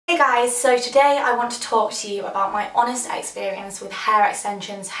guys, so today I want to talk to you about my honest experience with hair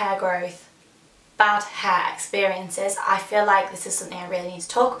extensions, hair growth, bad hair experiences. I feel like this is something I really need to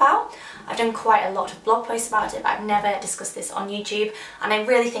talk about. I've done quite a lot of blog posts about it, but I've never discussed this on YouTube, and I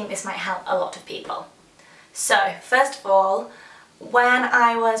really think this might help a lot of people. So, first of all, when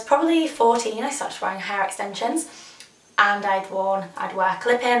I was probably 14, I started wearing hair extensions, and I'd wear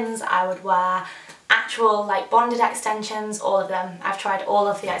clip-ins, I would wear actual like bonded extensions, all of them. I've tried all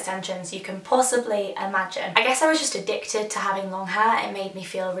of the extensions you can possibly imagine. I guess I was just addicted to having long hair. It made me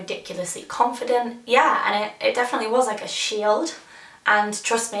feel ridiculously confident. Yeah, and it definitely was like a shield. And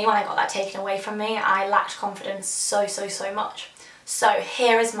trust me, when I got that taken away from me, I lacked confidence so much. So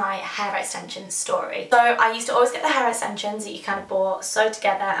here is my hair extension story. So I used to always get the hair extensions that you kind of bought, sewed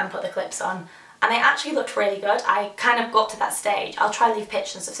together and put the clips on. And they actually looked really good. I kind of got to that stage. I'll try to leave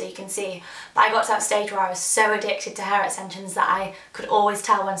pictures and stuff so you can see. But I got to that stage where I was so addicted to hair extensions that I could always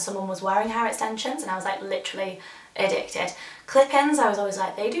tell when someone was wearing hair extensions, and I was like literally addicted. Clip-ins, I was always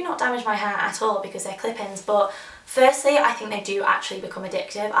like, they do not damage my hair at all because they're clip-ins. But firstly, I think they do actually become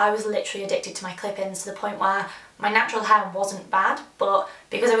addictive. I was literally addicted to my clip-ins to the point where my natural hair wasn't bad, but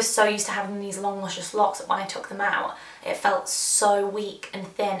because I was so used to having these long luscious locks that when I took them out, it felt so weak and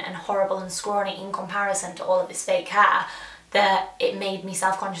thin and horrible and scrawny in comparison to all of this fake hair that it made me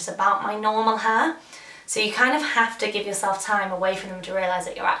self-conscious about my normal hair. So you kind of have to give yourself time away from them to realise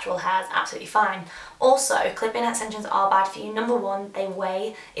that your actual hair is absolutely fine. Also, clip-in extensions are bad for you. Number one, they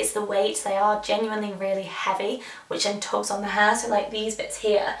weigh. It's the weight. They are genuinely really heavy, which then tugs on the hair. So like these bits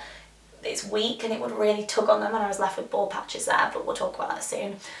here, it's weak and it would really tug on them, and I was left with bald patches there, but we'll talk about that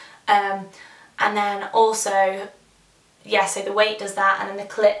soon. And then also, yeah, so the weight does that, and then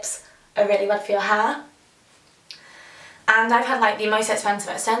the clips are really bad for your hair. And I've had like the most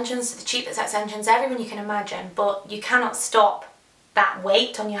expensive extensions, the cheapest extensions, everyone you can imagine, but you cannot stop that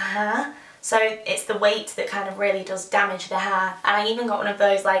weight on your hair. So it's the weight that kind of really does damage the hair. And I even got one of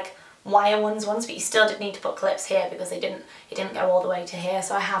those like wire ones once, but you still did need to put clips here because it didn't go all the way to here.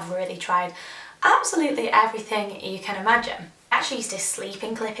 So I have really tried absolutely everything you can imagine. I actually used to sleep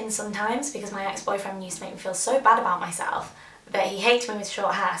in clip-ins sometimes because my ex-boyfriend used to make me feel so bad about myself that he hated me with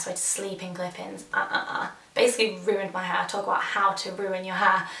short hair, so I'd sleep in clip-ins. Basically ruined my hair. Talk about how to ruin your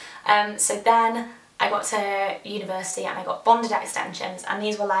hair. So then I got to university and I got bonded extensions, and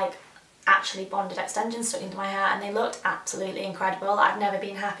these were like actually bonded extensions stuck into my hair, and they looked absolutely incredible. I've never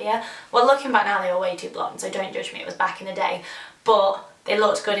been happier. Well, looking back now, they were way too blonde, so don't judge me, it was back in the day. But they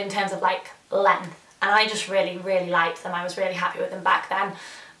looked good in terms of like length, and I just really liked them. I was really happy with them back then.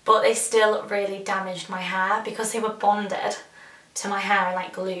 But they still really damaged my hair because they were bonded to my hair and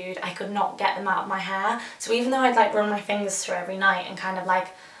like glued. I could not get them out of my hair. So even though I'd like run my fingers through every night and kind of like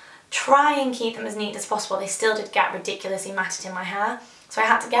try and keep them as neat as possible, they still did get ridiculously matted in my hair. So I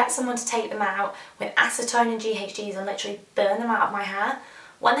had to get someone to take them out with acetone and GHDs and literally burn them out of my hair.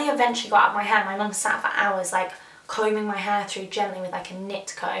 When they eventually got out of my hair, my mum sat for hours like combing my hair through gently with like a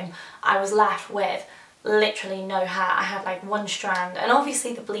knit comb. I was left with literally no hair. I had like one strand, and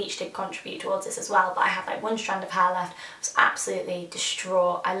obviously the bleach did contribute towards this as well, but I had like one strand of hair left. I was absolutely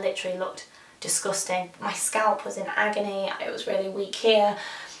distraught. I literally looked disgusting. My scalp was in agony. It was really weak here.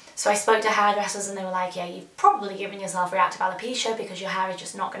 So I spoke to hairdressers and they were like, yeah, you've probably given yourself reactive alopecia because your hair is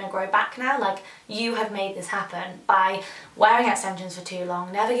just not going to grow back now. Like, you have made this happen by wearing extensions for too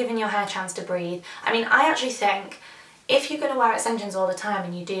long, never giving your hair a chance to breathe. I mean, I actually think if you're going to wear extensions all the time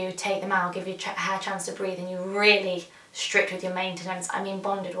and you do take them out, give your hair a chance to breathe, and you're really strict with your maintenance, I mean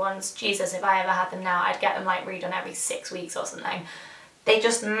bonded ones, Jesus, if I ever had them now, I'd get them like redone every 6 weeks or something. They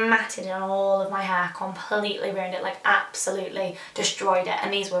just matted in all of my hair, completely ruined it, like absolutely destroyed it.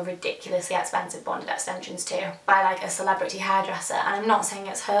 And these were ridiculously expensive bonded extensions too, by like a celebrity hairdresser. And I'm not saying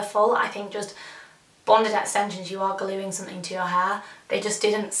it's her fault, I think just bonded extensions, you are gluing something to your hair. They just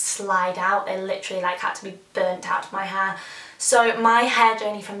didn't slide out, they literally like had to be burnt out of my hair. So my hair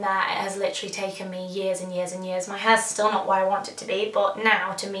journey from there, it has literally taken me years and years and years. My hair's still not where I want it to be, but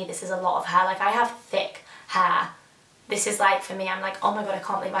now to me this is a lot of hair. Like, I have thick hair. This is like, for me, I'm like, oh my god, I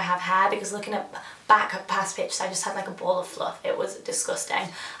can't believe I have hair, because looking back at past pictures, I just had like a ball of fluff. It was disgusting.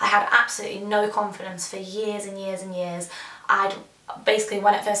 I had absolutely no confidence for years and years and years. Basically,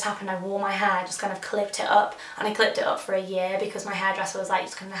 when it first happened, I wore my hair, just kind of clipped it up, and I clipped it up for a year because my hairdresser was like, you're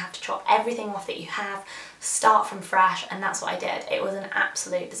just going to have to chop everything off that you have, start from fresh, and that's what I did. It was an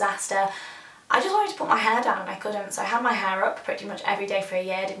absolute disaster. I just wanted to put my hair down and I couldn't, so I had my hair up pretty much every day for a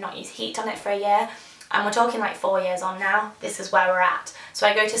year, did not use heat on it for a year. And we're talking like 4 years on now. This is where we're at. So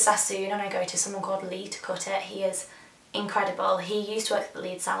I go to Sassoon and I go to someone called Lee to cut it. He is incredible. He used to work at the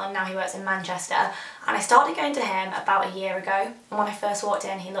Leeds salon, now he works in Manchester, and I started going to him about a year ago, and when I first walked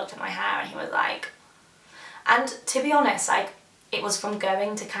in he looked at my hair and he was like, and to be honest, like, it was from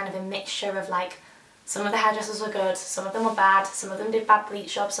going to kind of a mixture of like, some of the hairdressers were good, some of them were bad, some of them did bad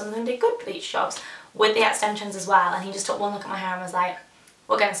bleach jobs, some of them did good bleach jobs, with the extensions as well, and he just took one look at my hair and was like,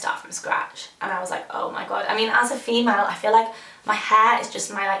 we're going to start from scratch. And I was like, oh my god. I mean, as a female, I feel like my hair is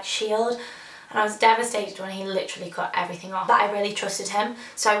just my like shield, and I was devastated when he literally cut everything off. But I really trusted him,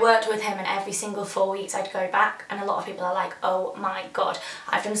 so I worked with him, and every single 4 weeks I'd go back, and a lot of people are like, oh my god.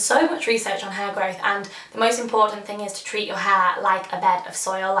 I've done so much research on hair growth, and the most important thing is to treat your hair like a bed of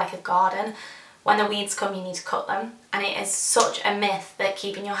soil, like a garden. When the weeds come, you need to cut them, and it is such a myth that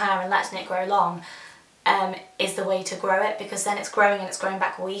keeping your hair and letting it grow long is the way to grow it, because then it's growing and it's growing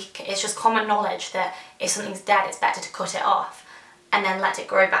back weak. It's just common knowledge that if something's dead, it's better to cut it off and then let it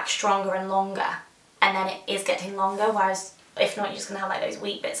grow back stronger and longer, and then it is getting longer, whereas if not, you're just going to have like those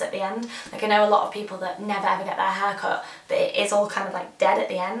weak bits at the end. Like, I know a lot of people that never ever get their hair cut, but it is all kind of like dead at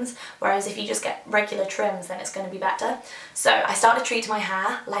the ends, whereas if you just get regular trims, then it's going to be better. So I started treating my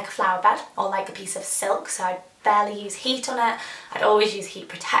hair like a flower bed, or like a piece of silk, so I'd barely use heat on it, I'd always use heat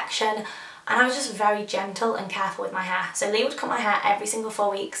protection, and I was just very gentle and careful with my hair. So Lee would cut my hair every single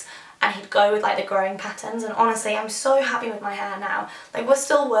 4 weeks, and he'd go with like the growing patterns, and honestly I'm so happy with my hair now. Like, we're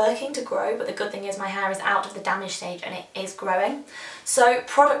still working to grow, but the good thing is my hair is out of the damage stage and it is growing. So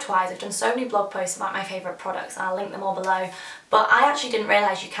product wise, I've done so many blog posts about my favourite products, and I'll link them all below, but I actually didn't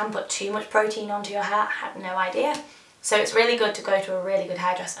realise you can put too much protein onto your hair. I had no idea. So it's really good to go to a really good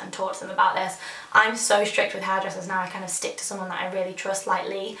hairdresser and talk to them about this. I'm so strict with hairdressers now, I kind of stick to someone that I really trust, like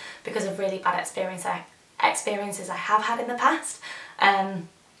Lee, because of really bad experiences I have had in the past. And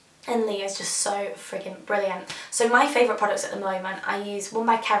Lee is just so friggin' brilliant. So my favourite products at the moment, I use one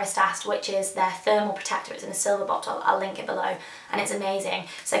by Kerastase, which is their thermal protector. It's in a silver bottle, I'll link it below, and it's amazing.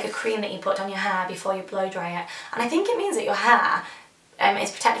 It's like a cream that you put on your hair before you blow dry it, and I think it means that your hair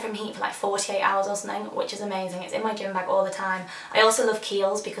is protected from heat for like 48 hours or something, which is amazing. It's in my gym bag all the time. I also love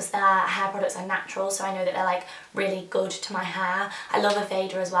Kiehl's because their hair products are natural, so I know that they're like really good to my hair. I love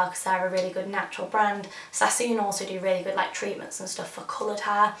Aveda as well because they're a really good natural brand. Sassoon also do really good like treatments and stuff for coloured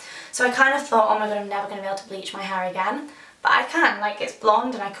hair. So I kind of thought, oh my god, I'm never going to be able to bleach my hair again. But I can, like, it's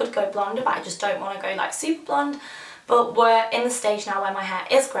blonde and I could go blonder, but I just don't want to go like super blonde. But we're in the stage now where my hair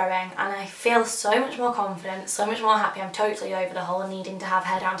is growing and I feel so much more confident, so much more happy. I'm totally over the whole needing to have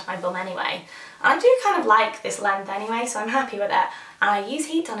hair down to my bum anyway. And I do kind of like this length anyway, so I'm happy with it. And I use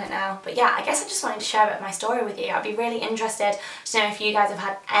heat on it now. But yeah, I guess I just wanted to share a bit of my story with you. I'd be really interested to know if you guys have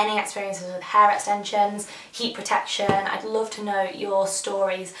had any experiences with hair extensions, heat protection. I'd love to know your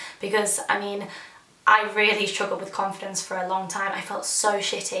stories because, I mean, I really struggled with confidence for a long time. I felt so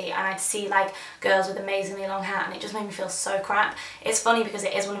shitty and I'd see like girls with amazingly long hair and it just made me feel so crap. It's funny because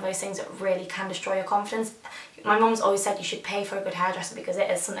it is one of those things that really can destroy your confidence. My mum's always said you should pay for a good hairdresser because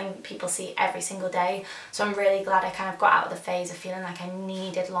it is something people see every single day. So I'm really glad I kind of got out of the phase of feeling like I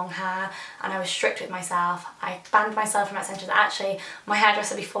needed long hair and I was strict with myself. I banned myself from extensions. Actually, my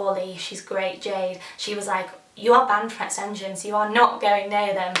hairdresser before Lee, she's great, Jade, she was like, you are banned from extensions, you are not going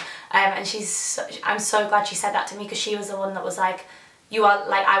near them. And I'm so glad she said that to me because she was the one that was like, you are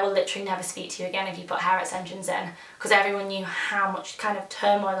like, I will literally never speak to you again if you put hair extensions in, because everyone knew how much kind of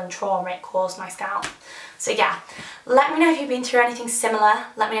turmoil and trauma it caused my scalp. So yeah, let me know if you've been through anything similar,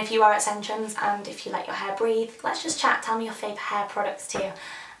 let me know if you are extensions and if you let your hair breathe. Let's just chat, tell me your favourite hair products too,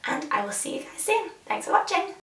 and I will see you guys soon. Thanks for watching.